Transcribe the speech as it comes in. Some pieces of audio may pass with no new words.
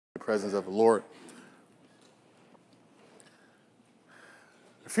Presence of the Lord.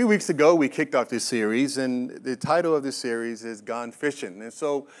 A few weeks ago, we kicked off this series, and the title of this series is Gone Fishing. And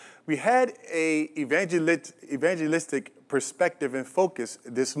so we had a evangelistic perspective and focus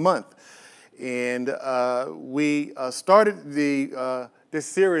this month. And we started this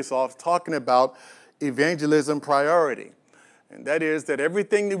series off talking about evangelism priority. And that is that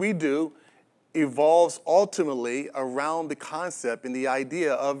everything that we do evolves ultimately around the concept and the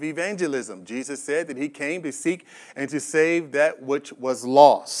idea of evangelism. Jesus said that he came to seek and to save that which was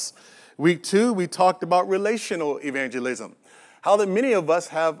lost. Week 2, we talked about relational evangelism, how that many of us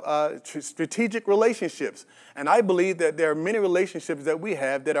have strategic relationships. And I believe that there are many relationships that we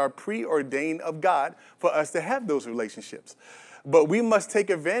have that are preordained of God for us to have those relationships. But we must take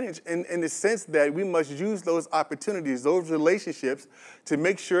advantage in the sense that we must use those opportunities, those relationships, to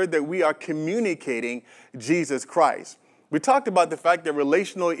make sure that we are communicating Jesus Christ. We talked about the fact that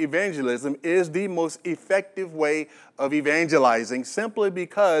relational evangelism is the most effective way of evangelizing, simply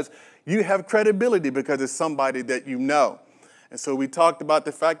because you have credibility because it's somebody that you know. And so we talked about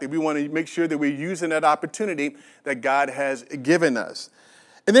the fact that we want to make sure that we're using that opportunity that God has given us.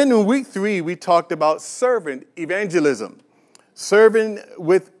 And then in week 3, we talked about servant evangelism. Serving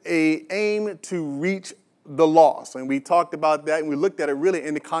with an aim to reach the lost. And we talked about that, and we looked at it really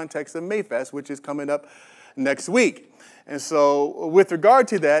in the context of Mayfest, which is coming up next week. And so with regard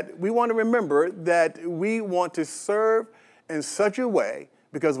to that, we want to remember that we want to serve in such a way,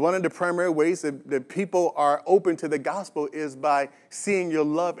 because one of the primary ways that people are open to the gospel is by seeing your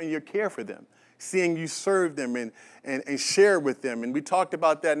love and your care for them, seeing you serve them and share with them. And we talked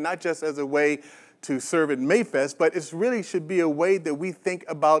about that not just as a way to serve at Mayfest, but it really should be a way that we think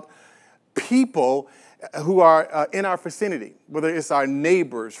about people who are in our vicinity, whether it's our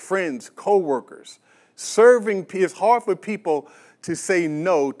neighbors, friends, co-workers. Serving, it's hard for people to say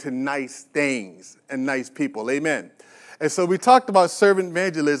no to nice things and nice people. Amen. And so we talked about servant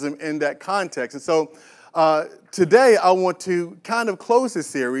evangelism in that context. And so today I want to kind of close this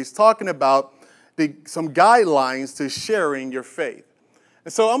series talking about some guidelines to sharing your faith.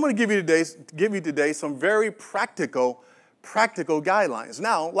 And so I'm going to give you today some very practical guidelines.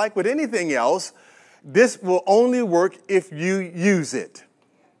 Now, like with anything else, this will only work if you use it.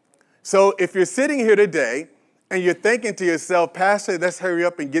 So if you're sitting here today and you're thinking to yourself, Pastor, let's hurry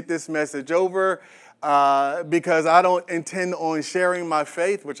up and get this message over because I don't intend on sharing my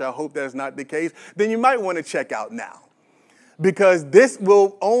faith, which I hope that's not the case, then you might want to check out now. Because this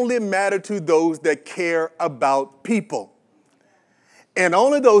will only matter to those that care about people. And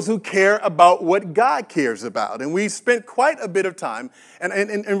only those who care about what God cares about. And we spent quite a bit of time.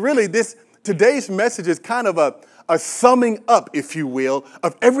 And really, today's message is kind of a summing up, if you will,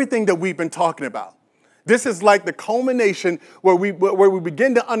 of everything that we've been talking about. This is like the culmination where we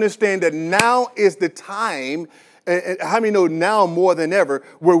begin to understand that now is the time, and how many know now more than ever,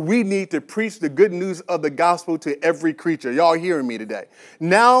 where we need to preach the good news of the gospel to every creature. Y'all hearing me today?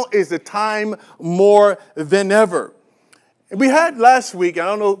 Now is the time more than ever. We had last week, I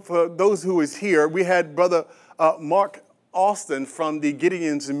don't know for those who was here, we had Brother Mark Austin from the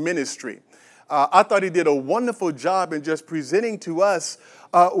Gideon's Ministry. I thought he did a wonderful job in just presenting to us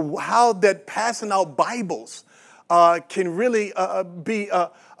how that passing out Bibles can really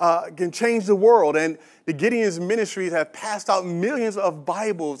can change the world. And the Gideon's Ministries have passed out millions of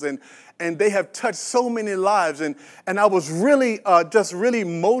Bibles, and they have touched so many lives. And I was really just really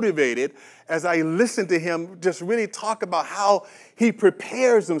motivated as I listened to him just really talk about how he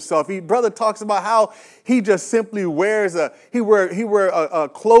prepares himself. Brother talks about how he just simply wears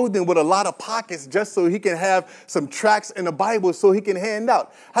clothing with a lot of pockets just so he can have some tracts in the Bible so he can hand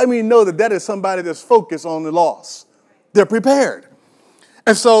out. How many know that is somebody that's focused on the lost? They're prepared.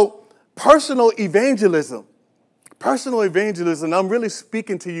 And so personal evangelism, I'm really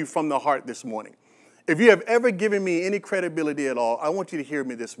speaking to you from the heart this morning. If you have ever given me any credibility at all, I want you to hear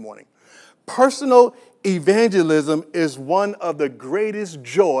me this morning. Personal evangelism is one of the greatest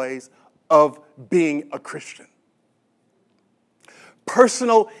joys of being a Christian.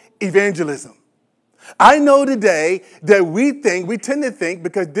 Personal evangelism. I know today that we tend to think,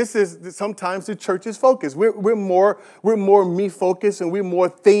 because this is sometimes the church's focus. We're more me focused and we're more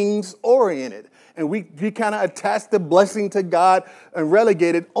things oriented. And we kind of attach the blessing to God and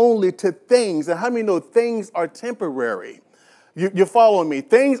relegate it only to things. And how many know things are temporary? You're following me.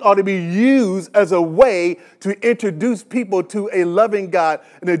 Things ought to be used as a way to introduce people to a loving God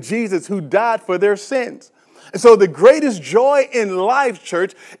and a Jesus who died for their sins. And so the greatest joy in life,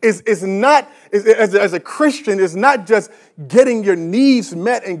 church, is not, as a Christian, is not just getting your needs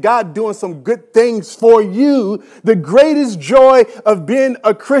met and God doing some good things for you. The greatest joy of being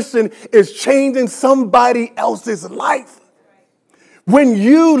a Christian is changing somebody else's life. When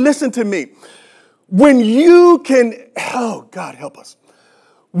you, listen to me, when you can, oh, God help us.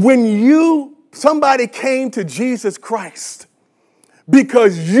 When somebody came to Jesus Christ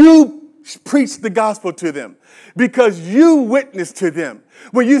because you preached the gospel to them, because you witnessed to them.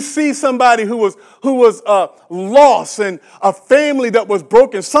 When you see somebody who was lost and a family that was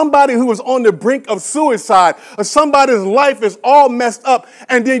broken, somebody who was on the brink of suicide, or somebody's life is all messed up,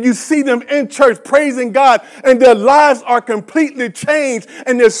 and then you see them in church praising God, and their lives are completely changed,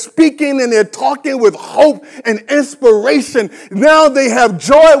 and they're speaking and they're talking with hope and inspiration. Now they have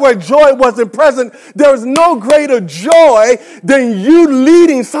joy where joy wasn't present. There's no greater joy than you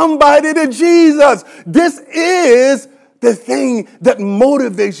leading somebody to Jesus. This is the thing that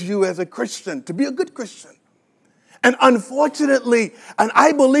motivates you as a Christian, to be a good Christian. And unfortunately, and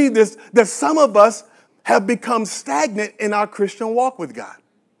I believe this, that some of us have become stagnant in our Christian walk with God.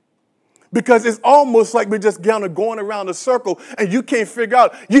 Because it's almost like we're just kind of going around a circle and you can't figure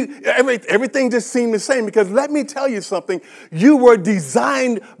out, everything just seems the same. Because let me tell you something, you were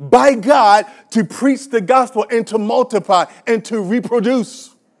designed by God to preach the gospel and to multiply and to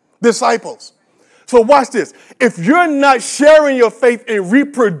reproduce disciples. So watch this. If you're not sharing your faith and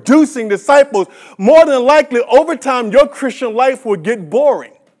reproducing disciples, more than likely over time, your Christian life will get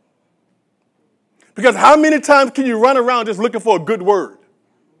boring. Because how many times can you run around just looking for a good word?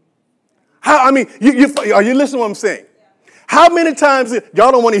 Are you listening to what I'm saying? How many times,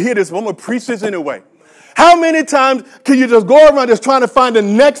 y'all don't want to hear this, but I'm going to preach this anyway. How many times can you just go around just trying to find the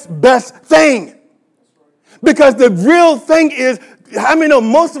next best thing? Because the real thing is, I mean,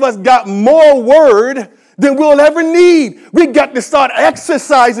 most of us got more word than we'll ever need. We got to start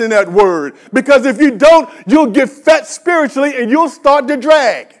exercising that word. Because if you don't, you'll get fat spiritually and you'll start to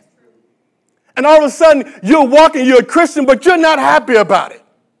drag. And all of a sudden, you're walking, you're a Christian, but you're not happy about it.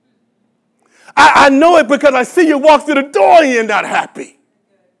 I know it because I see you walk through the door and you're not happy.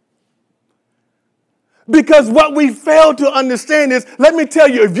 Because what we fail to understand is, let me tell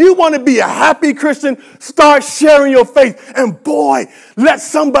you, if you want to be a happy Christian, start sharing your faith. And boy, let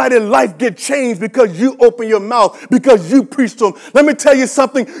somebody's life get changed because you open your mouth, because you preach to them. Let me tell you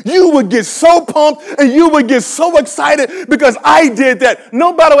something. You would get so pumped and you would get so excited because I did that.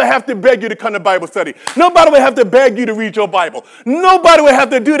 Nobody would have to beg you to come to Bible study. Nobody would have to beg you to read your Bible. Nobody would have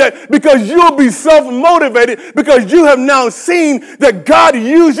to do that because you'll be self-motivated because you have now seen that God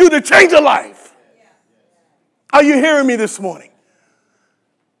used you to change a life. Are you hearing me this morning?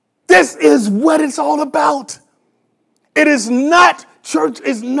 This is what it's all about. It is not, church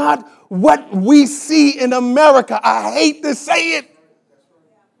is not what we see in America. I hate to say it.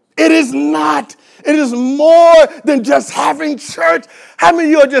 It is not. It is more than just having church. How many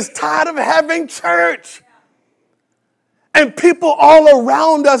of you are just tired of having church? And people all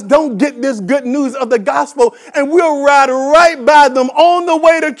around us don't get this good news of the gospel, and we'll ride right by them on the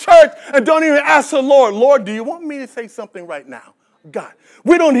way to church and don't even ask the Lord, Lord, do you want me to say something right now? God,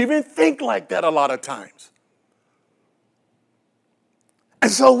 we don't even think like that a lot of times.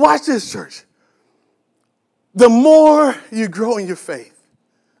 And so watch this, church. The more you grow in your faith,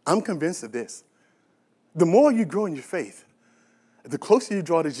 I'm convinced of this. The more you grow in your faith, the closer you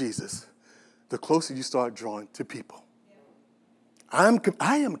draw to Jesus, the closer you start drawing to people. I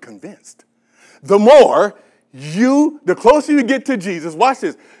am convinced. The closer you get to Jesus, watch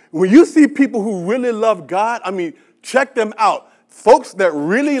this. When you see people who really love God, check them out. Folks that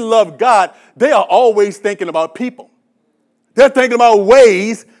really love God, they are always thinking about people. They're thinking about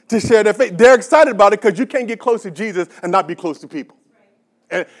ways to share their faith. They're excited about it because you can't get close to Jesus and not be close to people.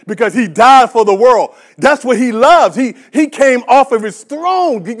 And because he died for the world. That's what he loves. He came off of his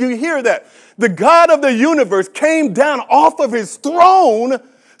throne. Did you hear that? The God of the universe came down off of his throne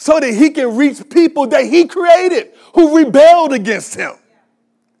so that he can reach people that he created who rebelled against him.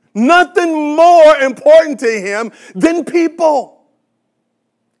 Nothing more important to him than people.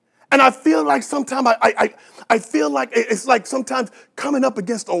 And I feel like sometimes I feel like it's like sometimes coming up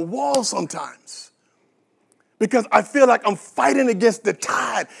against a wall sometimes. Because I feel like I'm fighting against the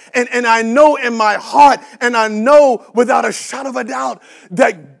tide. And I know in my heart, and I know without a shadow of a doubt,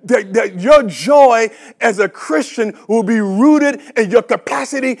 that your joy as a Christian will be rooted in your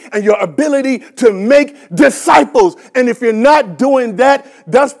capacity and your ability to make disciples. And if you're not doing that,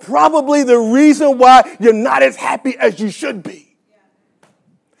 that's probably the reason why you're not as happy as you should be.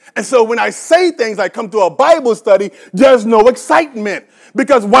 And so when I say things like come to a Bible study, there's no excitement.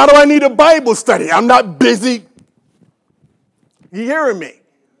 Because why do I need a Bible study? I'm not busy. You hearing me?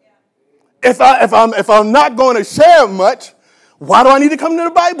 If I'm not going to share much, why do I need to come to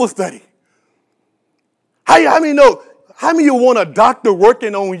the Bible study? How many of you want a doctor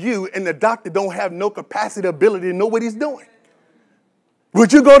working on you and the doctor don't have no capacity, ability to know what he's doing?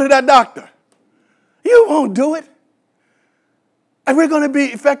 Would you go to that doctor? You won't do it. And we're going to be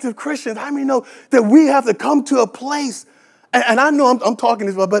effective Christians. How many know that we have to come to a place? And I know I'm talking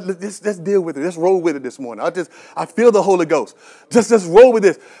this, but let's deal with it. Let's roll with it this morning. I feel the Holy Ghost. Just roll with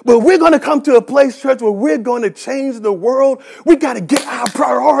this. But we're going to come to a place, church, where we're going to change the world. We got to get our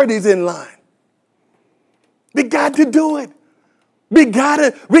priorities in line. We got to do it. We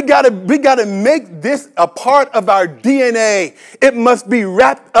gotta make this a part of our DNA. It must be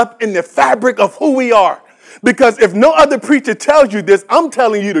wrapped up in the fabric of who we are. Because if no other preacher tells you this, I'm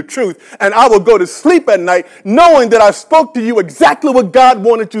telling you the truth. And I will go to sleep at night knowing that I spoke to you exactly what God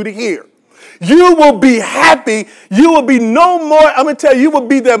wanted you to hear. You will be happy. You will be no more, I'm going to tell you, you will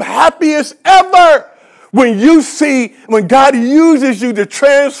be the happiest ever when God uses you to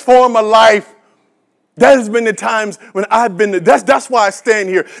transform a life. That has been the times when I've been, that's why I stand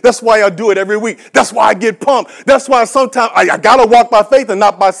here. That's why I do it every week. That's why I get pumped. That's why sometimes I got to walk by faith and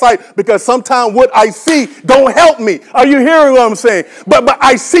not by sight, because sometimes what I see don't help me. Are you hearing what I'm saying? But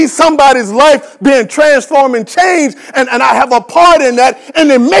I see somebody's life being transformed and changed, and I have a part in that,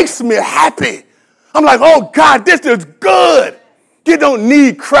 and it makes me happy. I'm like, oh God, this is good. You don't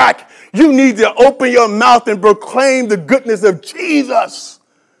need crack. You need to open your mouth and proclaim the goodness of Jesus.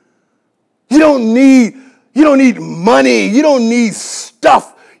 You don't need money. You don't need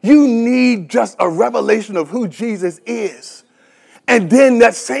stuff. You need just a revelation of who Jesus is. And then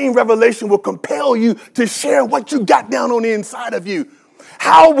that same revelation will compel you to share what you got down on the inside of you.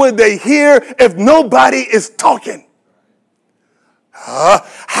 How would they hear if nobody is talking?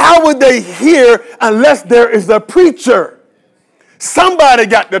 How would they hear unless there is a preacher? Somebody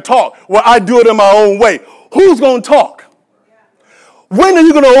got to talk. Well, I do it in my own way. Who's going to talk? When are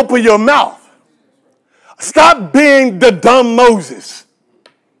you going to open your mouth? Stop being the dumb Moses.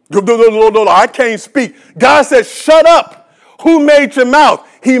 I can't speak. God said, shut up. Who made your mouth?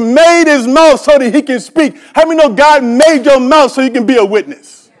 He made his mouth so that he can speak. How many know God made your mouth so you can be a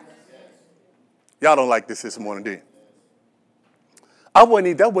witness? Y'all don't like this morning, do you? That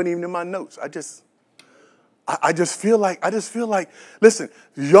wasn't even in my notes. I just feel like, listen,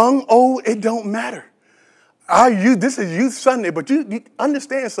 young, old, it don't matter. This is Youth Sunday, but you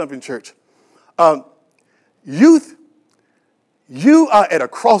understand something, church. Youth, you are at a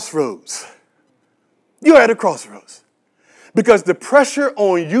crossroads. You are at a crossroads. Because the pressure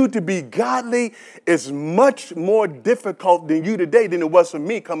on you to be godly is much more difficult than you today than it was for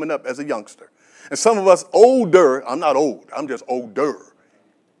me coming up as a youngster. And some of us older, I'm not old, I'm just older.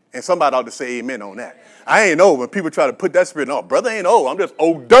 And somebody ought to say amen on that. I ain't old. When people try to put that spirit on, brother ain't old, I'm just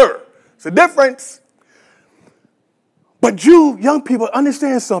older. It's a difference. But you, young people,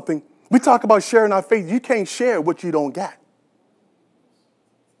 understand something. We talk about sharing our faith. You can't share what you don't got.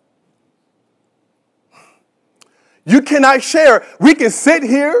 You cannot share. We can sit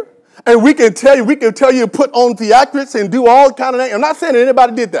here and we can tell you to put on theatrics and do all kind of things. I'm not saying that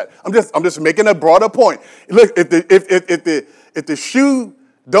anybody did that. I'm just making a broader point. Look, if the shoe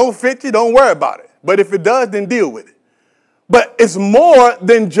don't fit you, don't worry about it. But if it does, then deal with it. But it's more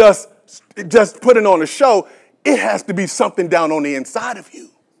than just putting on a show. It has to be something down on the inside of you.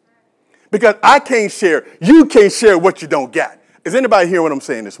 Because I can't share. You can't share what you don't got. Is anybody hearing what I'm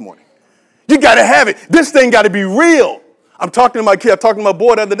saying this morning? You got to have it. This thing got to be real. I'm talking to my kid. I talked to my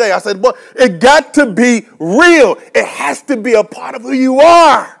boy the other day. I said, well, it got to be real. It has to be a part of who you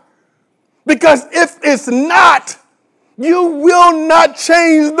are. Because if it's not, you will not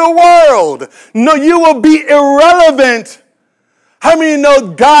change the world. No, you will be irrelevant. How many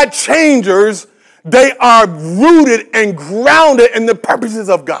know God changers, they are rooted and grounded in the purposes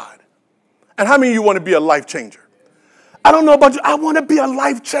of God? And how many of you want to be a life changer? I don't know about you. I want to be a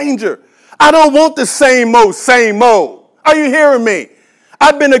life changer. I don't want the same old. Are you hearing me?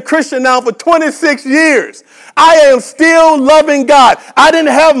 I've been a Christian now for 26 years. I am still loving God. I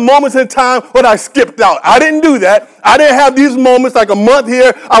didn't have moments in time when I skipped out. I didn't do that. I didn't have these moments like a month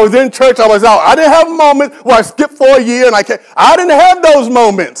here. I was in church. I was out. I didn't have moments where I skipped for a year and I didn't have those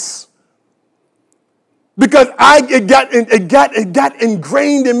moments. Because it got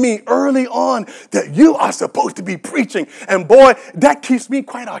ingrained in me early on that you are supposed to be preaching. And boy, that keeps me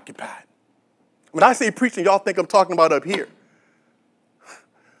quite occupied. When I say preaching, y'all think I'm talking about up here.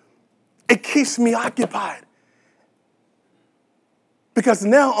 It keeps me occupied. Because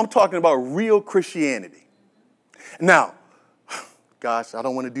now I'm talking about real Christianity. Now, gosh, I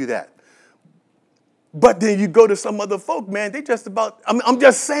don't want to do that. But then you go to some other folk, man, they just about, I'm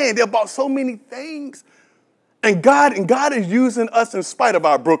just saying, they're about so many things. And God is using us in spite of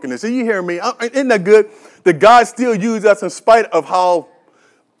our brokenness. Are you hearing me? Isn't that good? That God still uses us in spite of how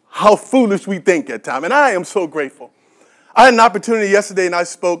foolish we think at times. And I am so grateful. I had an opportunity yesterday, and I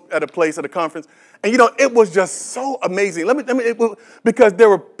spoke at a conference. And, it was just so amazing. Because there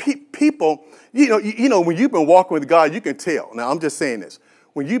were people, when you've been walking with God, you can tell. Now, I'm just saying this.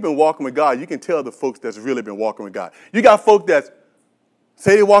 When you've been walking with God, you can tell the folks that's really been walking with God. You got folks that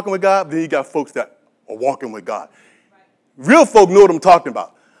say they're walking with God, but then you got folks that are walking with God. Real folk know what I'm talking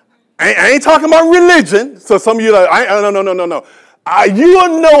about. I ain't talking about religion. So some of you are like, no. You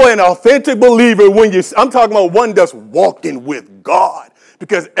will know an authentic believer I'm talking about one that's walking with God.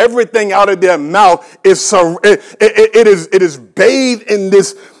 Because everything out of their mouth is it is bathed in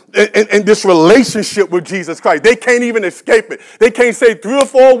this relationship with Jesus Christ. They can't even escape it. They can't say 3 or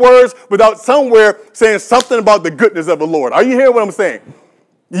 4 words without somewhere saying something about the goodness of the Lord. Are you hearing what I'm saying?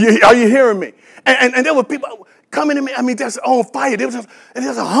 Are you hearing me? And there were people coming to me, just on fire. They were just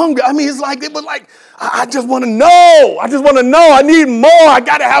hungry. It's like, they were like, I just want to know. I just want to know. I need more. I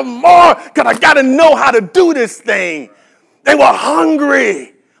got to have more because I got to know how to do this thing. They were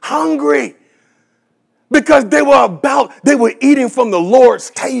hungry because they were eating from the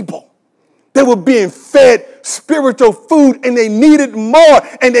Lord's table. They were being fed spiritual food and they needed more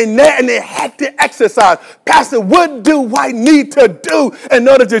and they had to exercise. Pastor, what do I need to do in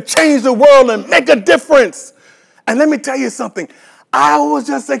order to change the world and make a difference? And let me tell you something. I was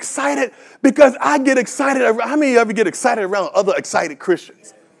just excited because I get excited. How many of you ever get excited around other excited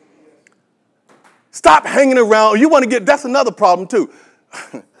Christians? Stop hanging around. That's another problem too.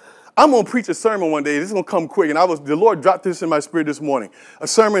 I'm going to preach a sermon one day. This is going to come quick. And the Lord dropped this in my spirit this morning. A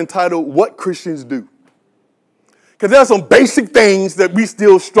sermon entitled, What Christians Do. Because there are some basic things that we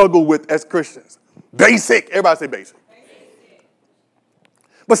still struggle with as Christians. Basic. Everybody say basic.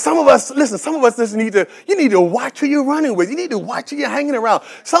 But some of us just need to watch who you're running with. You need to watch who you're hanging around.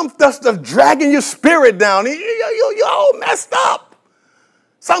 Some stuff dragging your spirit down. You're all messed up.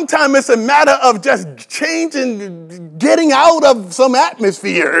 Sometimes it's a matter of just changing, getting out of some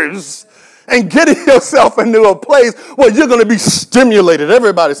atmospheres and getting yourself into a place where you're going to be stimulated.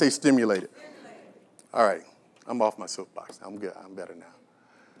 Everybody say stimulated. All right. I'm off my soapbox. I'm good. I'm better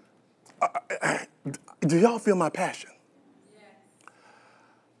now. Do y'all feel my passion?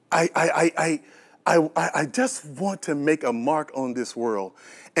 I just want to make a mark on this world.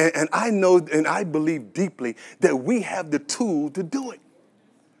 And I know and I believe deeply that we have the tool to do it.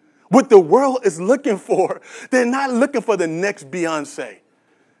 What the world is looking for, they're not looking for the next Beyonce.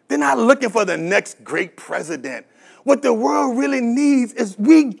 They're not looking for the next great president. What the world really needs is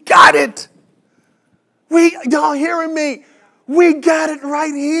we got it. Y'all hearing me? We got it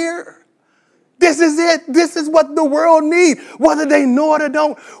right here. This is it. This is what the world needs, whether they know it or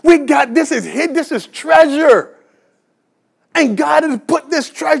don't. This is treasure. And God has put this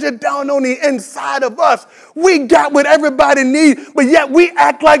treasure down on the inside of us. We got what everybody needs, but yet we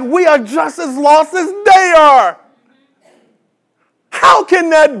act like we are just as lost as they are. How can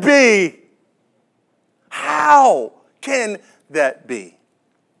that be? How can that be?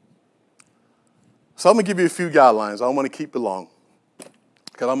 So I'm going to give you a few guidelines. I don't want to keep it long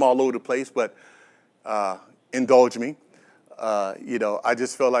because I'm all over the place, but indulge me. I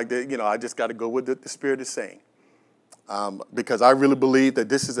just felt like that, I just got to go with the Spirit is saying. Because I really believe that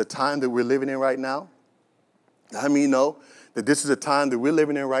this is a time that we're living in right now. How many know that this is a time that we're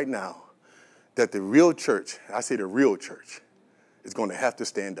living in right now, that the real church, I say the real church, is going to have to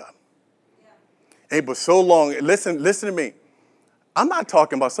stand up. Yeah. Hey, but so long, listen to me. I'm not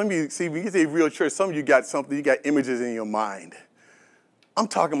talking about some of you, see, when you say real church, some of you got images in your mind. I'm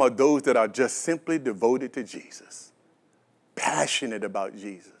talking about those that are just simply devoted to Jesus, passionate about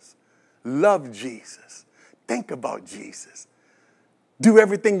Jesus, love Jesus. Think about Jesus. Do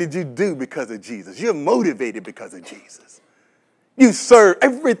everything that you do because of Jesus. You're motivated because of Jesus. You serve.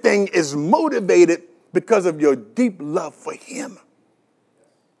 Everything is motivated because of your deep love for him.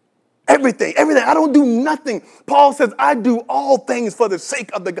 Everything. I don't do nothing. Paul says, I do all things for the sake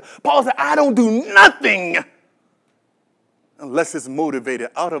of the God. Paul said, I don't do nothing unless it's motivated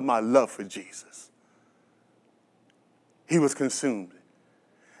out of my love for Jesus. He was consumed.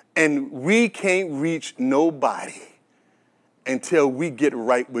 And we can't reach nobody until we get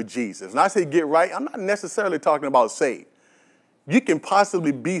right with Jesus. And I say get right, I'm not necessarily talking about saved. You can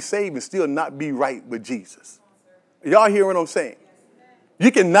possibly be saved and still not be right with Jesus. Y'all hear what I'm saying?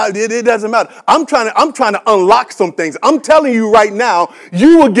 You cannot, it doesn't matter. I'm trying to unlock some things. I'm telling you right now,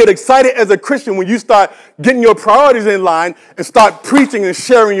 you will get excited as a Christian when you start getting your priorities in line and start preaching and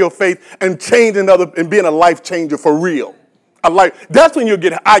sharing your faith and changing other and being a life changer for real. That's when you'll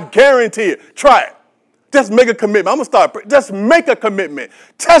get it. I guarantee it. Try it. Just make a commitment. I'm going to start. Just make a commitment.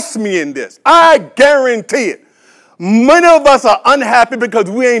 Test me in this. I guarantee it. Many of us are unhappy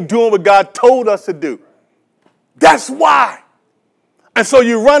because we ain't doing what God told us to do. That's why. And so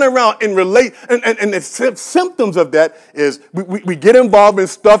you run around and relate, and the symptoms of that is we get involved in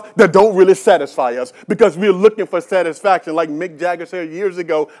stuff that don't really satisfy us because we're looking for satisfaction. Like Mick Jagger said years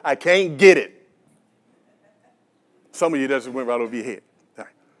ago, I can't get it. Some of you just went right over your head. Right.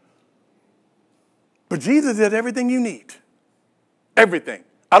 But Jesus is everything you need. Everything.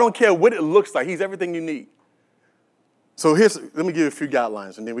 I don't care what it looks like. He's everything you need. So let me give you a few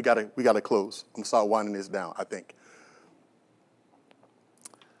guidelines, and then we gotta close. I'm gonna start winding this down, I think.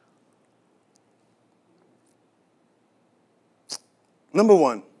 Number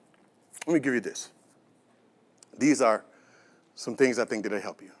one, let me give you this. These are some things I think that'll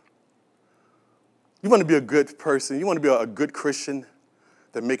help you. You want to be a good person. You want to be a good Christian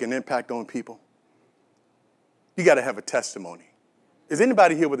that make an impact on people. You got to have a testimony. Is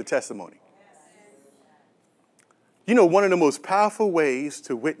anybody here with a testimony? You know, one of the most powerful ways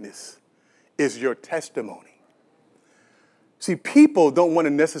to witness is your testimony. See, people don't want to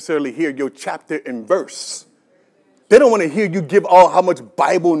necessarily hear your chapter and verse. They don't want to hear you give all how much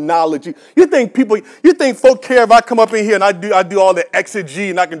Bible knowledge you think folk care if I come up in here and I do all the exegy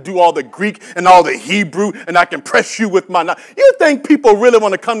and I can do all the Greek and all the Hebrew and I can press you with my knowledge. You think people really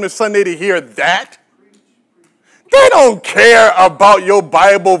want to come to Sunday to hear that? They don't care about your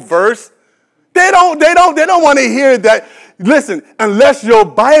Bible verse. They don't want to hear that. Listen, unless your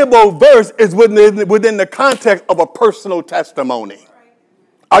Bible verse is within the context of a personal testimony.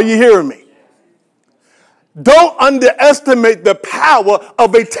 Are you hearing me? Don't underestimate the power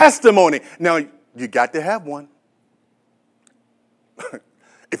of a testimony. Now, you got to have one.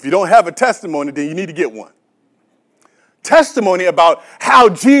 If you don't have a testimony, then you need to get one. Testimony about how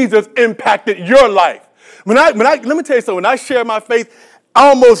Jesus impacted your life. Let me tell you something. When I share my faith,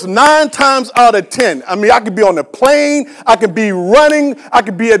 almost 9 times out of 10, I mean, I could be on the plane, I could be running, I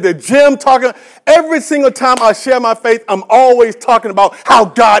could be at the gym talking. Every single time I share my faith, I'm always talking about how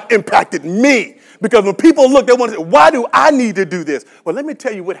God impacted me. Because when people look, they want to say, why do I need to do this? Well, let me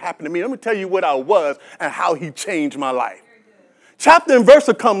tell you what happened to me. Let me tell you what I was and how he changed my life. Chapter and verse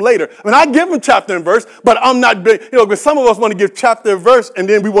will come later. I mean, I give them chapter and verse, but I'm not, because some of us want to give chapter and verse and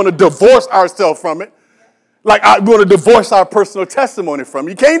then we want to divorce ourselves from it. Like we want to divorce our personal testimony from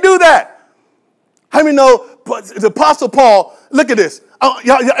it. You can't do that. How many know the Apostle Paul, look at this.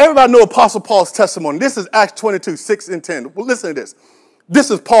 Everybody know Apostle Paul's testimony. This is Acts 22, 6 and 10. Well, listen to this. This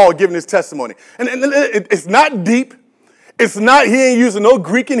is Paul giving his testimony. And it's not deep. It's not, he ain't using no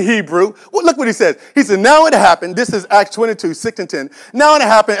Greek and Hebrew. Well, look what he says. He said, now it happened. This is Acts 22, 6 and 10. Now it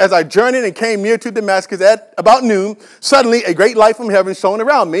happened as I journeyed and came near to Damascus at about noon. Suddenly a great light from heaven shone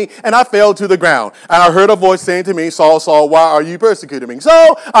around me, and I fell to the ground. And I heard a voice saying to me, Saul, Saul, why are you persecuting me?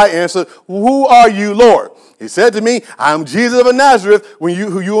 So I answered, who are you, Lord? He said to me, I am Jesus of Nazareth, whom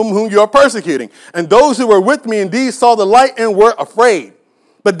you are persecuting. And those who were with me indeed saw the light and were afraid.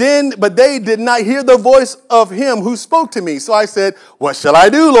 But they did not hear the voice of him who spoke to me. So I said, what shall I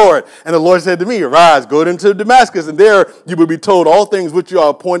do, Lord? And the Lord said to me, arise, go into Damascus, and there you will be told all things which you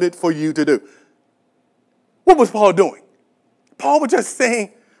are appointed for you to do. What was Paul doing? Paul was just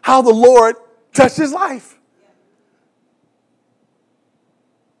saying how the Lord touched his life.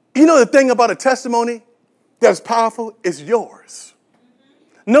 You know the thing about a testimony that's powerful is yours.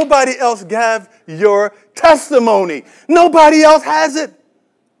 Nobody else gave your testimony. Nobody else has it.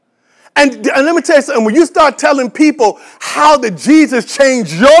 And let me tell you something, when you start telling people how did Jesus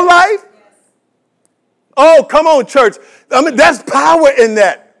change your life, oh, come on, church. I mean, that's power in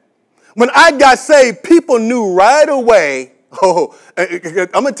that. When I got saved, people knew right away, I'm going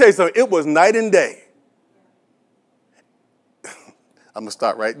to tell you something, it was night and day. I'm going to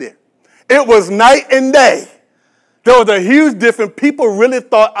start right there. It was night and day. There was a huge difference. People really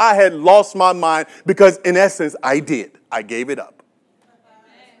thought I had lost my mind because, in essence, I did. I gave it up.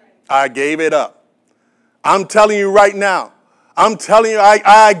 I gave it up. I'm telling you right now. I'm telling you,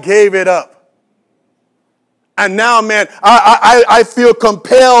 I gave it up. And now, man, I feel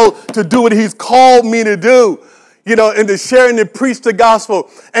compelled to do what he's called me to do. You know, and to share and to preach the gospel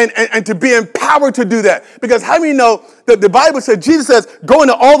and to be empowered to do that. Because how many know that the Bible says, Jesus says, go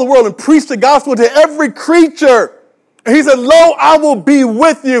into all the world and preach the gospel to every creature. He said, lo, I will be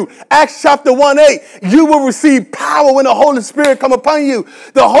with you. Acts chapter 1:8. You will receive power when the Holy Spirit come upon you.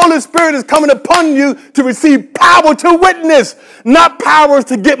 The Holy Spirit is coming upon you to receive power to witness, not powers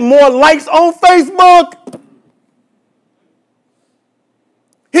to get more likes on Facebook.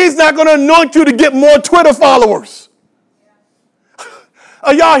 He's not going to anoint you to get more Twitter followers.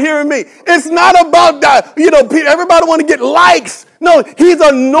 Are y'all hearing me? It's not about that. You know, everybody want to get likes. No, he's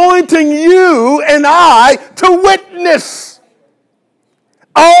anointing you and I to witness.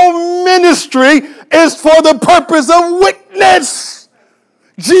 Our ministry is for the purpose of witness.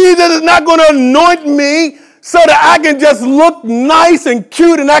 Jesus is not going to anoint me so that I can just look nice and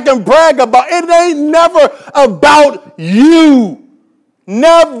cute and I can brag about it. It ain't never about you.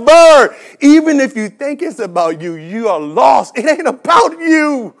 Never. Even if you think it's about you, you are lost. It ain't about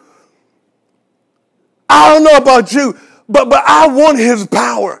you. I don't know about you, but I want his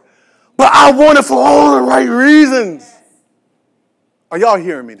power. But I want it for all the right reasons. Are y'all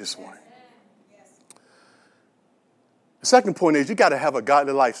hearing me this morning? The second point is you got to have a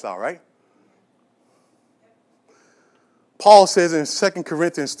godly lifestyle, right? Paul says in 2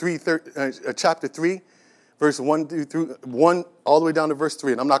 Corinthians chapter 3, verse 1 all the way down to verse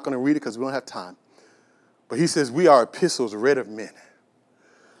 3, and I'm not going to read it because we don't have time. But he says, we are epistles read of men.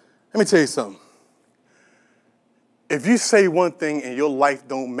 Let me tell you something. If you say one thing and your life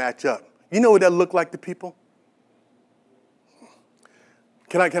don't match up, you know what that look like to people?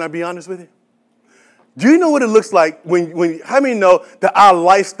 Can I be honest with you? Do you know what it looks like when how many know that our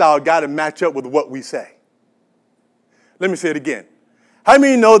lifestyle got to match up with what we say? Let me say it again. How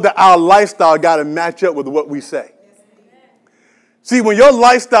many know that our lifestyle got to match up with what we say? See, when your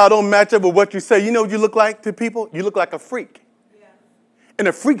lifestyle don't match up with what you say, you know what you look like to people? You look like a freak. And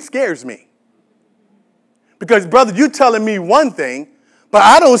a freak scares me. Because, brother, you're telling me one thing, but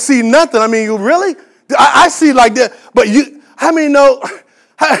I don't see nothing. I mean, you really? I see like that. But how many know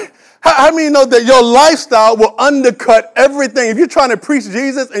that your lifestyle will undercut everything? If you're trying to preach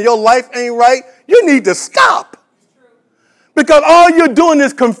Jesus and your life ain't right, you need to stop. Because all you're doing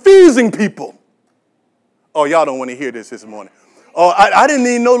is confusing people. Oh, y'all don't want to hear this morning. Oh, I didn't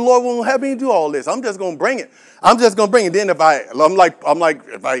even know the Lord won't have me do all this. I'm just going to bring it. I'm just going to bring it. Then I'm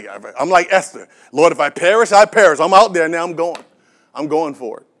like Esther. Lord, if I perish, I perish. I'm out there now. I'm going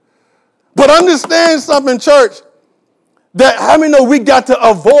for it. But understand something, church, that how many know we got to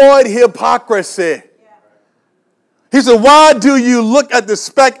avoid hypocrisy? He said, why do you look at the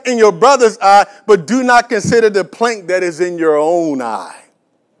speck in your brother's eye, but do not consider the plank that is in your own eye?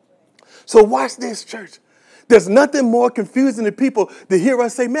 So watch this, church. There's nothing more confusing to people to hear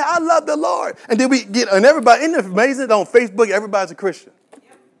us say, man, I love the Lord. And then and everybody, isn't it amazing? On Facebook, everybody's a Christian.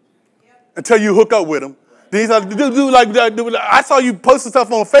 Until you hook up with them. Then he's like, I saw you posting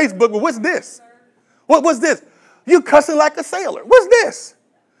stuff on Facebook, but what's this? What's this? You cussing like a sailor. What's this?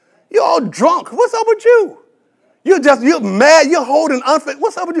 You're all drunk. What's up with you? You're mad. You're holding unfaith.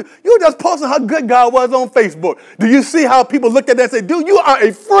 What's up with you? You're just posting how good God was on Facebook. Do you see how people look at that and say, dude, you are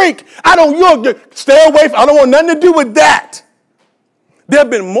a freak. Stay away from, I don't want nothing to do with that. There have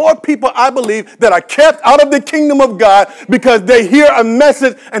been more people, I believe, that are kept out of the kingdom of God because they hear a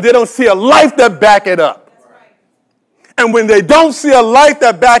message and they don't see a life that back it up. Right. And when they don't see a life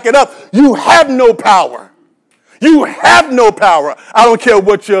that back it up, you have no power. You have no power. I don't care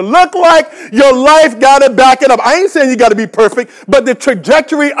what you look like. Your life got to back it up. I ain't saying you got to be perfect, but the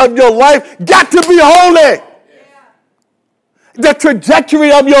trajectory of your life got to be holy. Yeah. The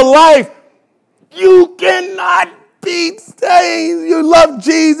trajectory of your life. You cannot be saying you love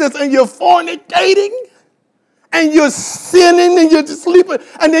Jesus and you're fornicating and you're sinning and you're just sleeping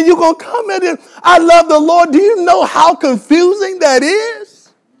and then you're going to come in and I love the Lord. Do you know how confusing that is?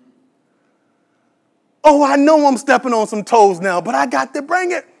 Oh, I know I'm stepping on some toes now, but I got to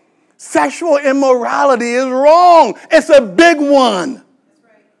bring it. Sexual immorality is wrong. It's a big one. That's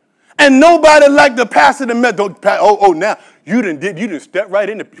right. And nobody like the pastor that met. Now you didn't step right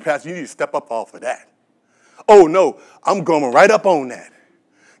in the pastor. You need to step up off of that. Oh no, I'm going right up on that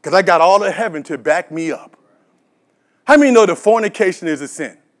because I got all of heaven to back me up. How many know that fornication is a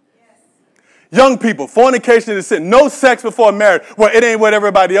sin? Yes. Young people, fornication is a sin. No sex before marriage. Well, it ain't what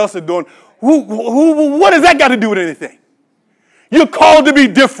everybody else is doing. What does that got to do with anything? You're called to be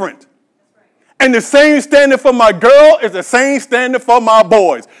different. And the same standard for my girl is the same standard for my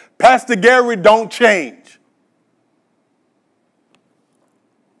boys. Pastor Gary, don't change.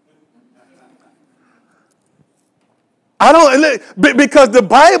 Because the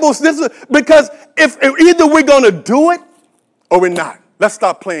Bible, because if either we're going to do it or we're not. Let's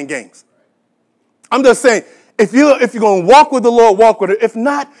stop playing games. I'm just saying, if you're going to walk with the Lord, walk with it. If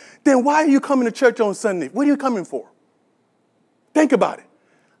not, then why are you coming to church on Sunday? What are you coming for? Think about it.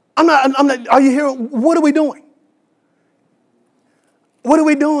 Are you hearing? What are we doing? What are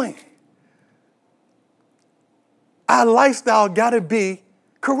we doing? Our lifestyle got to be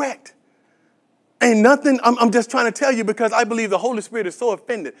correct. Ain't nothing, I'm just trying to tell you because I believe the Holy Spirit is so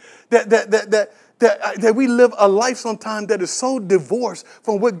offended that we live a life sometimes that is so divorced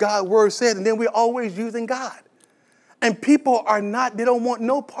from what God's word said, and then we're always using God. And people are not, they don't want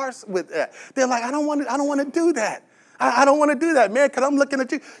no parts with that. They're like, I don't want to do that. I don't want to do that, man, because I'm looking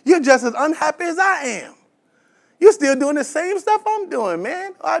at you. You're just as unhappy as I am. You're still doing the same stuff I'm doing,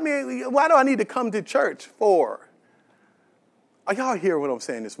 man. I mean, why do I need to come to church for? Are y'all hearing what I'm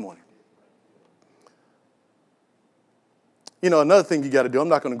saying this morning? You know, another thing you got to do, I'm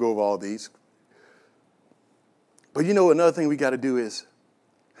not going to go over all these. But you know, another thing we got to do is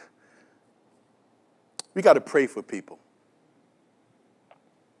we got to pray for people.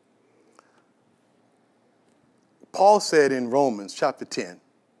 Paul said in Romans chapter 10,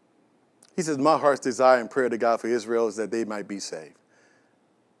 he says, my heart's desire and prayer to God for Israel is that they might be saved.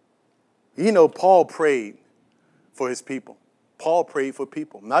 You know, Paul prayed for his people. Paul prayed for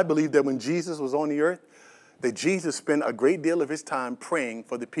people. And I believe that when Jesus was on the earth, that Jesus spent a great deal of his time praying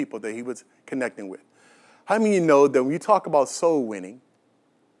for the people that he was connecting with. How many of you know that when you talk about soul winning,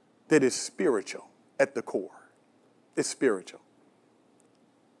 that it's spiritual at the core? It's spiritual.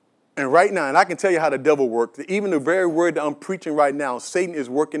 And right now, and I can tell you how the devil works, even the very word that I'm preaching right now, Satan is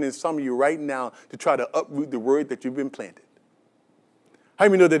working in some of you right now to try to uproot the word that you've been planted. How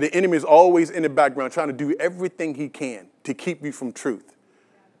many know that the enemy is always in the background trying to do everything he can to keep you from truth?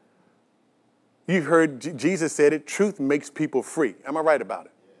 You heard Jesus said it, truth makes people free. Am I right about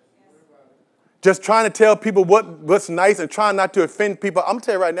it? Just trying to tell people what's nice and trying not to offend people. I'm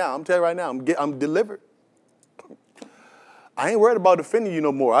telling you right now, I'm delivered. I ain't worried about offending you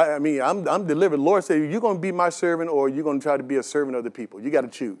no more. I'm delivered. Lord said, you're going to be my servant or you're going to try to be a servant of the people. You got to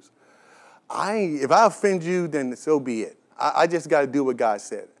choose. If I offend you, then so be it. I just got to do what God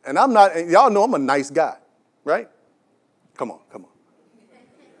said. And y'all know I'm a nice guy, right? Come on.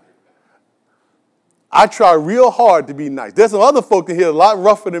 I try real hard to be nice. There's some other folk in here a lot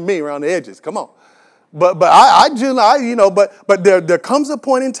rougher than me around the edges. Come on. But there comes a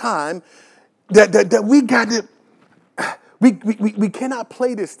point in time that we got to, we cannot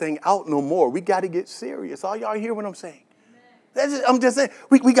play this thing out no more. We got to get serious. All y'all hear what I'm saying? I'm just saying,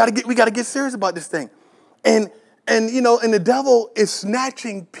 we got to get serious about this thing. And the devil is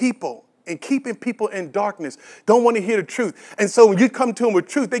snatching people and keeping people in darkness, don't want to hear the truth. And so when you come to them with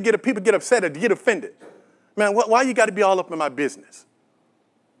truth, people get upset and get offended. Man, why you got to be all up in my business?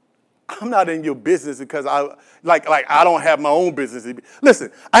 I'm not in your business because I don't have my own business.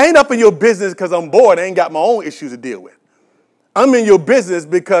 Listen, I ain't up in your business because I'm bored. I ain't got my own issues to deal with. I'm in your business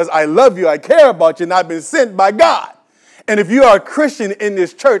because I love you, I care about you, and I've been sent by God. And if you are a Christian in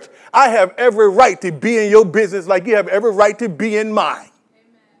this church, I have every right to be in your business like you have every right to be in mine.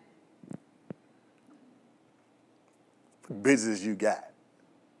 Business you got.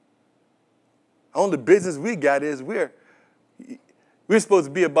 Only business we got is we're supposed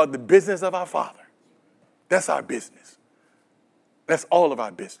to be about the business of our Father. That's our business. That's all of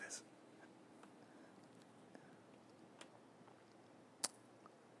our business.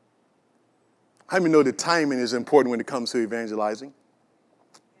 How many know that timing is important when it comes to evangelizing?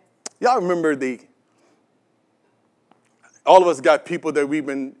 Y'all remember all of us got people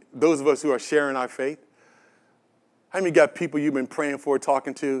that those of us who are sharing our faith. How many got people you've been praying for,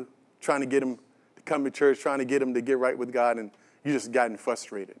 talking to, trying to get them to come to church, trying to get them to get right with God, and you just gotten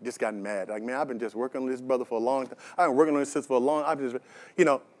frustrated, just gotten mad? Like, man, I've been just working on this brother for a long time. I've been working on this for a long time.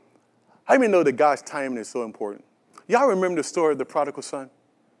 How many know that God's timing is so important? Y'all remember the story of the prodigal son?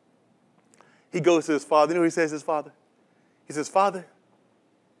 He goes to his father. You know what he says to his father? He says, Father,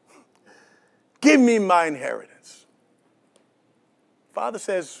 give me my inheritance. Father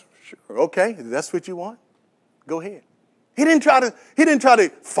says, sure, okay, if that's what you want. Go ahead. He didn't try to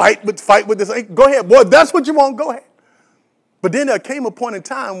fight with this. Go ahead, boy. That's what you want. Go ahead. But then there came a point in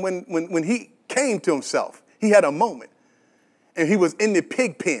time when he came to himself. He had a moment, and he was in the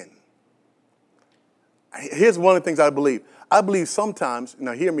pig pen. Here's one of the things I believe. I believe sometimes.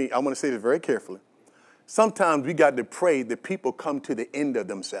 Now, hear me. I want to say this very carefully. Sometimes we got to pray that people come to the end of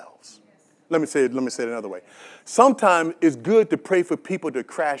themselves. Let me say it another way. Sometimes it's good to pray for people to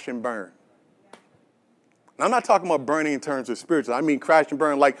crash and burn. I'm not talking about burning in terms of spiritual. I mean crash and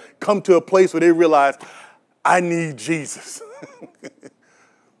burn, like come to a place where they realize, I need Jesus.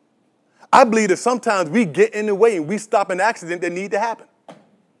 I believe that sometimes we get in the way and we stop an accident that need to happen.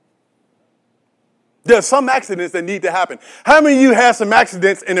 There are some accidents that need to happen. How many of you had some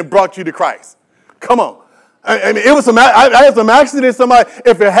accidents and it brought you to Christ? Come on. I mean, it was I had some accidents.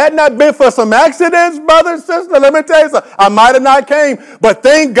 If it had not been for some accidents, brother and sister, let me tell you something, I might have not came. But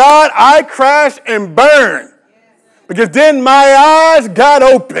thank God I crashed and burned. Because then my eyes got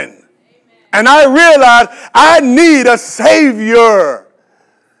open. And I realized I need a Savior.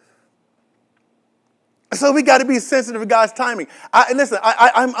 So we got to be sensitive to God's timing.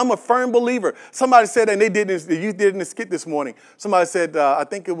 I'm a firm believer. Somebody said, and they did this, the youth did in the skit this morning. Somebody said, I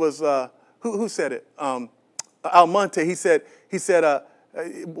think it was, who said it? Almonte. He said,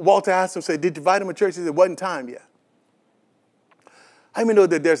 Walter asked him, did you invite him to church? He said, it wasn't time yet. How many know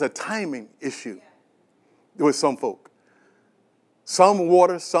that there's a timing issue with some folk? Some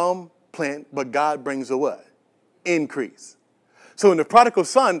water, some plant, but God brings a what? Increase. So when the prodigal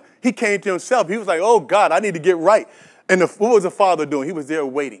son, he came to himself. He was like, oh, God, I need to get right. And what was the father doing? He was there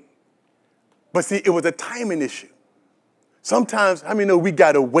waiting. But see, it was a timing issue. Sometimes, how many know we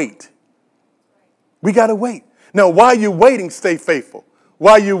got to wait? We got to wait. Now, while you're waiting, stay faithful.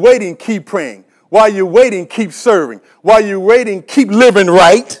 While you're waiting, keep praying. While you're waiting, keep serving. While you're waiting, keep living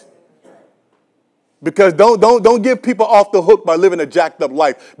right. Because don't get people off the hook by living a jacked up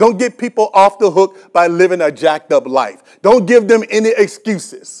life. Don't get people off the hook by living a jacked up life. Don't give them any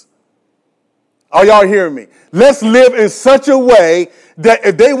excuses. Are y'all hearing me? Let's live in such a way that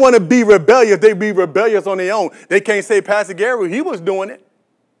if they want to be rebellious, they be rebellious on their own. They can't say, Pastor Gary, he was doing it.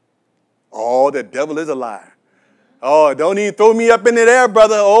 Oh, the devil is a liar. Oh, don't even throw me up in the air,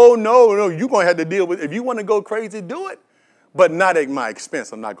 brother. Oh, no, you're going to have to deal with it. If you want to go crazy, do it. But not at my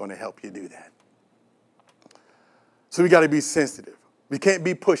expense. I'm not going to help you do that. So we got to be sensitive. We can't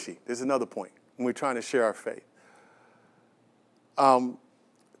be pushy. There's another point when we're trying to share our faith.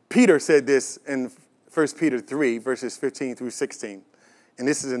 Peter said this in 1 Peter 3, verses 15 through 16. And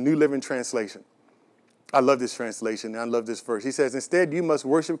this is a New Living Translation. I love this translation. And I love this verse. He says, instead, you must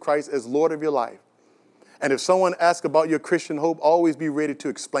worship Christ as Lord of your life. And if someone asks about your Christian hope, always be ready to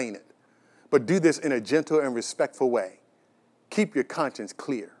explain it. But do this in a gentle and respectful way. Keep your conscience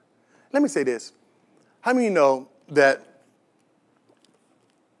clear. Let me say this. How many know that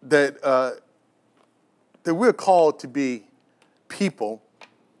we're called to be people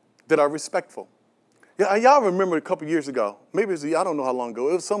that are respectful? Yeah, y'all remember a couple years ago, maybe it was, I don't know how long ago,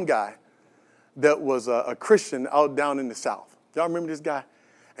 it was some guy that was a Christian out down in the South. Y'all remember this guy?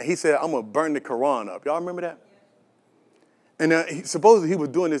 And he said, I'm going to burn the Quran up. Y'all remember that? And supposedly he was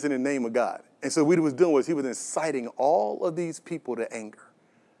doing this in the name of God. And so what he was doing was he was inciting all of these people to anger.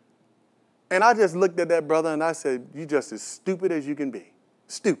 And I just looked at that brother and I said, you're just as stupid as you can be.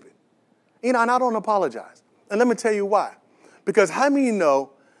 Stupid. And I don't apologize. And let me tell you why. Because how many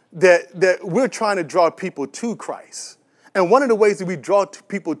know that we're trying to draw people to Christ? And one of the ways that we draw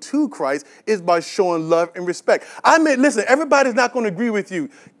people to Christ is by showing love and respect. I mean, listen, everybody's not going to agree with you.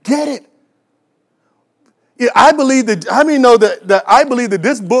 Get it. Yeah, I believe that, how many know that I believe that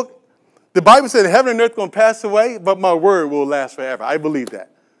this book, the Bible said heaven and earth are going to pass away, but my word will last forever. I believe that.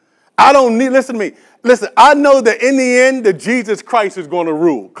 I don't need, listen to me. Listen, I know that in the end that Jesus Christ is going to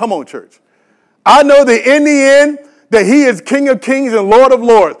rule. Come on, church. I know that in the end that he is King of Kings and Lord of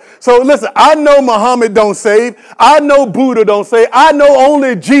Lords. So listen, I know Muhammad don't save. I know Buddha don't save. I know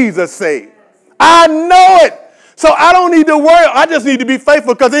only Jesus saved. I know it. So I don't need to worry. I just need to be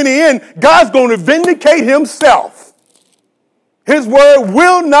faithful because in the end, God's going to vindicate himself. His word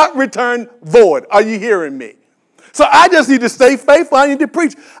will not return void. Are you hearing me? So I just need to stay faithful. I need to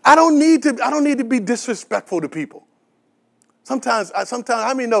preach. I don't need to be disrespectful to people. Sometimes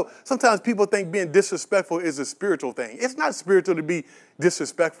people think being disrespectful is a spiritual thing. It's not spiritual to be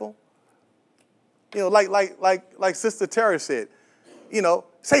disrespectful. You know, like Sister Tara said, you know,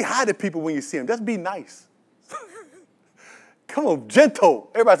 say hi to people when you see them. Just be nice. Come on, gentle.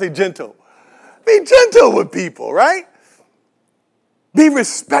 Everybody say gentle. Be gentle with people, right? Be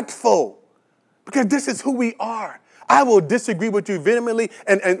respectful. Because this is who we are. I will disagree with you vehemently,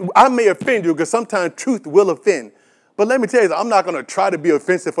 and I may offend you because sometimes truth will offend. But let me tell you, I'm not going to try to be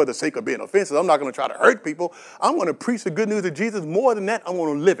offensive for the sake of being offensive. I'm not going to try to hurt people. I'm going to preach the good news of Jesus. More than that, I'm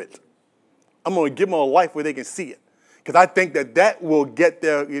going to live it. I'm going to give them a life where they can see it. Because I think that will get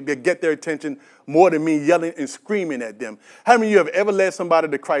their attention more than me yelling and screaming at them. How many of you have ever led somebody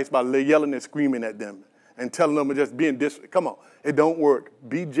to Christ by yelling and screaming at them and telling them just being come on, it don't work.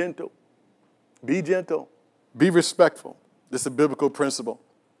 Be gentle. Be gentle. Be respectful. This is a biblical principle.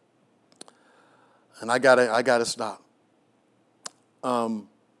 And I gotta stop. I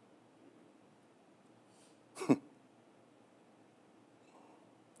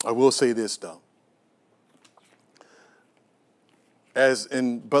will say this, though. As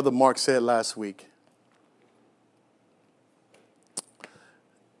Brother Mark said last week,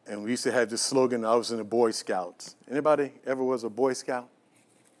 And we used to have this slogan, I was in the Boy Scouts. Anybody ever was a Boy Scout?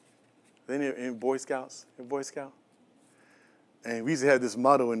 Any in Boy Scouts? In Boy Scout? And we used to have this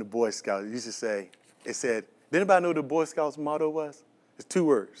motto in the Boy Scouts. It used to say, it said, did anybody know what the Boy Scouts motto was? It's 2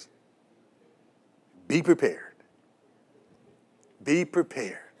 words. Be prepared. Be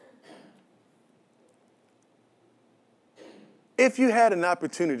prepared. If you had an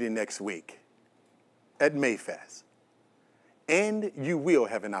opportunity next week at Mayfest, and you will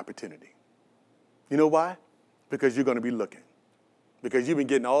have an opportunity. You know why? Because you're going to be looking. Because you've been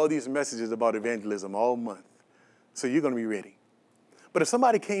getting all these messages about evangelism all month. So you're going to be ready. But if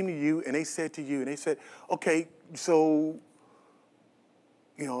somebody came to you and they said to you, and they said, okay, so,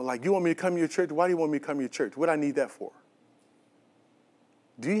 like you want me to come to your church? Why do you want me to come to your church? What do I need that for?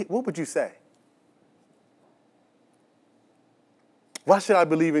 What would you say? Why should I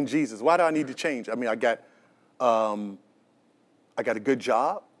believe in Jesus? Why do I need to change? I mean, I got a good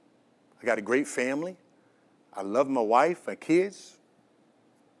job. I got a great family. I love my wife, my kids.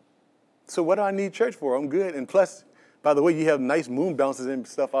 So what do I need church for? I'm good. And plus, by the way, you have nice moon bounces and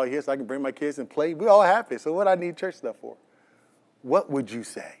stuff out here so I can bring my kids and play. We're all happy. So what do I need church stuff for? What would you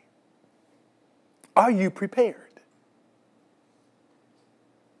say? Are you prepared?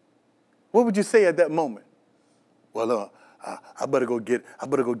 What would you say at that moment? Well, I better go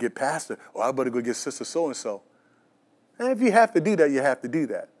get pastor, or I better go get sister so-and-so. And if you have to do that, you have to do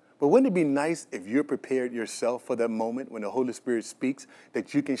that. But wouldn't it be nice if you're prepared yourself for that moment when the Holy Spirit speaks,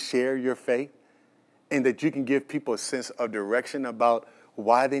 that you can share your faith and that you can give people a sense of direction about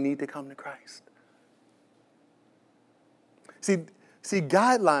why they need to come to Christ? See,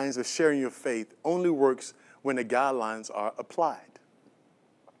 guidelines of sharing your faith only works when the guidelines are applied.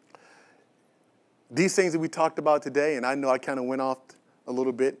 These things that we talked about today, and I know I kind of went off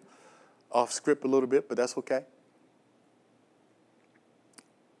script a little bit, but that's okay.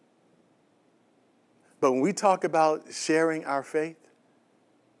 But when we talk about sharing our faith,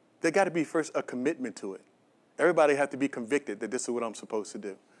 there got to be first a commitment to it. Everybody has to be convicted that this is what I'm supposed to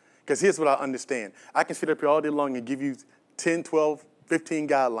do. Because here's what I understand. I can sit up here all day long and give you 10, 12, 15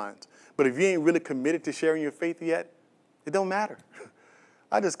 guidelines. But if you ain't really committed to sharing your faith yet, it don't matter.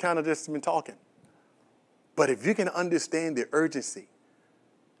 I just been talking. But if you can understand the urgency,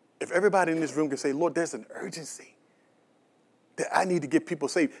 if everybody in this room can say, Lord, there's an urgency that I need to get people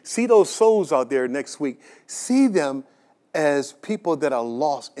saved. See those souls out there next week. See them as people that are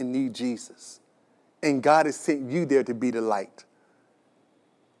lost and need Jesus. And God has sent you there to be the light.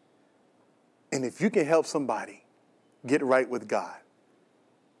 And if you can help somebody get right with God,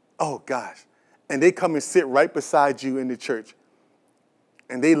 oh gosh, and they come and sit right beside you in the church,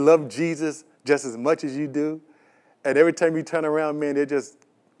 and they love Jesus just as much as you do, and every time you turn around, man, they just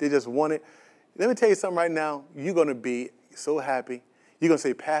want it. Let me tell you something right now. You're going to be so happy. You're going to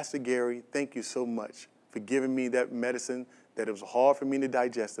say, Pastor Gary, thank you so much for giving me that medicine that it was hard for me to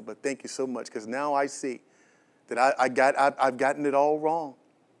digest it, but thank you so much, because now I see that I've gotten it all wrong.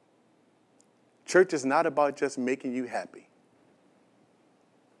 Church is not about just making you happy.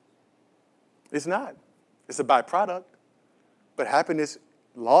 It's not. It's a byproduct. But happiness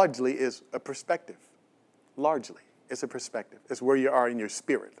largely is a perspective. Largely, it's a perspective. It's where you are in your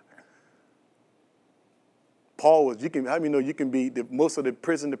spirit. Paul was, you can be, most of the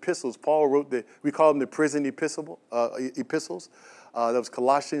prison epistles, Paul wrote we call them the prison epistles. That was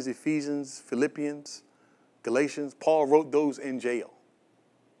Colossians, Ephesians, Philippians, Galatians. Paul wrote those in jail.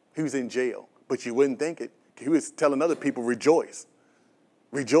 He was in jail, but you wouldn't think it. He was telling other people, rejoice.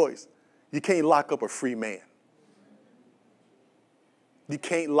 Rejoice. You can't lock up a free man. You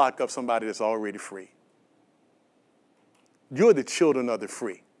can't lock up somebody that's already free. You're the children of the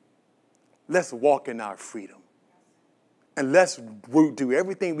free. Let's walk in our freedom. And let's do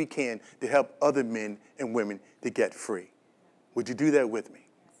everything we can to help other men and women to get free. Would you do that with me?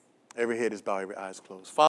 Every head is bowed, every eye is closed.